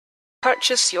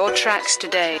Purchase your tracks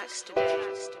today.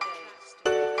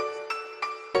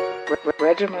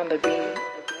 Regiment on the beat.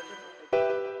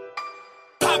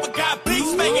 Papa got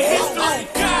beats making history.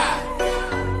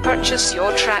 God. Purchase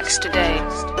your tracks today.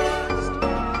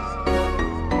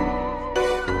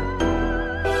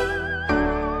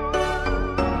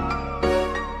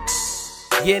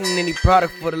 Getting any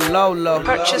product for the low.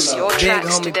 Purchase your Big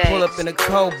tracks homie today. pull up in a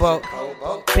cobalt.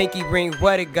 Pinky ring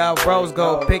wetted, got rose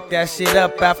gold. Pick that shit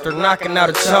up after knocking out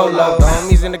a cholo. The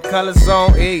homies in the color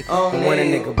zone E. When a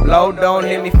nigga blow, don't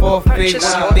hit me for a fee.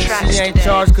 Purchase When your I think tracks she ain't today.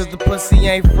 charged cause the pussy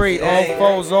ain't free. On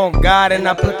foes, on God, and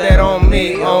I put that on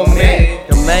me.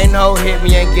 The main hoe hit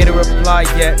me, ain't get a reply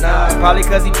yet. Probably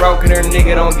cause he broke and her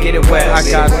nigga don't get it wet. I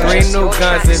got 3 new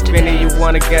guns if any you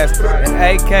wanna guess. An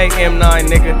AK, M9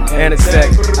 nigga, and a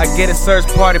sec. I get a search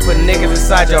party, put niggas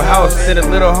inside your house. Then the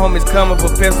little homies come up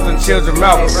with pistols and children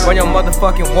mouth. Run your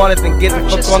motherfucking wallet and get the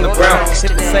fuck on the ground.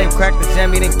 Hit the safe, crack the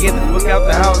jammy, then get the fuck out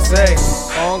the house. Hey,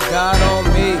 on God,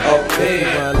 on me.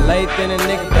 Run late, then a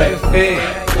nigga pay a fee.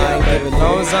 I ain't giving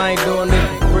loans, I ain't doing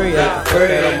it for free. I put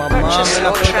that on my mom and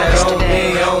I put that on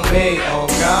me. On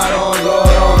God, on Lord,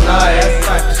 on I. That's the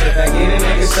type of shit that get a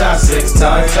nigga shot 6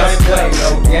 times. I ain't play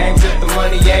no games if the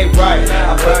money ain't right.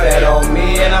 I put that on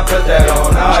me and I put that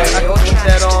on I. I can put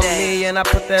that on me and I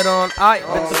put that on I.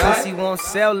 If the pussy won't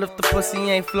sell, if the pussy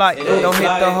ain't fly, don't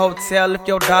hit the hotel if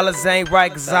your dollars ain't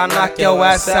right. Cause I knock your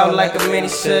ass out like a mini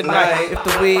Suge Knight. If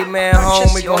the weed man home,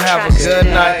 we gon' have a good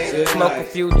night. Smoke a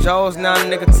few Joes, now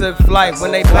nigga took flight.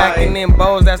 When they packing in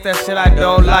bows, that's that shit I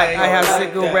don't like. I have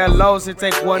cigarette lows, so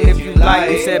take one if you like.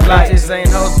 You said bitches ain't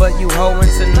hoes, but you hoeing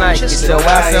tonight. Get your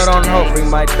ass out on hoe, bring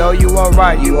my dough, you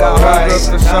alright. You got homegirls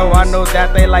for show, I know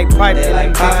that they like pipe.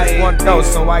 And them bitches want dough,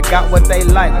 so I got what they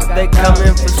like. If they come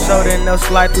in for show, then they'll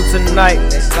slide through tonight.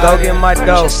 Go get my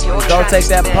dough, go take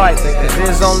that pipe. Cause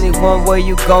there's only one way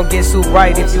you gon' get so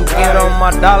right. If you get on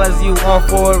my dollars, you on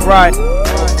for it right.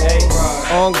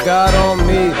 On God, on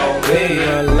me. If you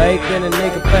run late, then a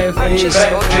nigga pay a fee.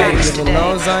 Giving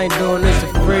loans, I ain't doing this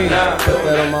for free. Put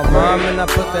that on my mom and I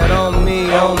put that on me.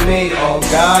 On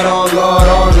God, on Lord,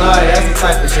 on I. That's the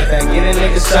type of shit that get a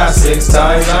nigga shot 6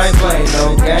 times. I ain't playing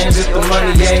no games if the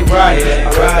money ain't right. I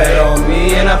put that on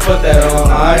me and I put that on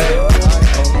I.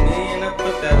 On me and I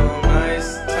put that on I.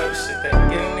 It's the type of shit that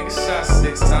get a nigga shot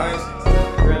 6 times.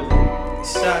 Really,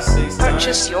 shot 6 times.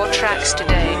 Purchase your tracks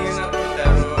today.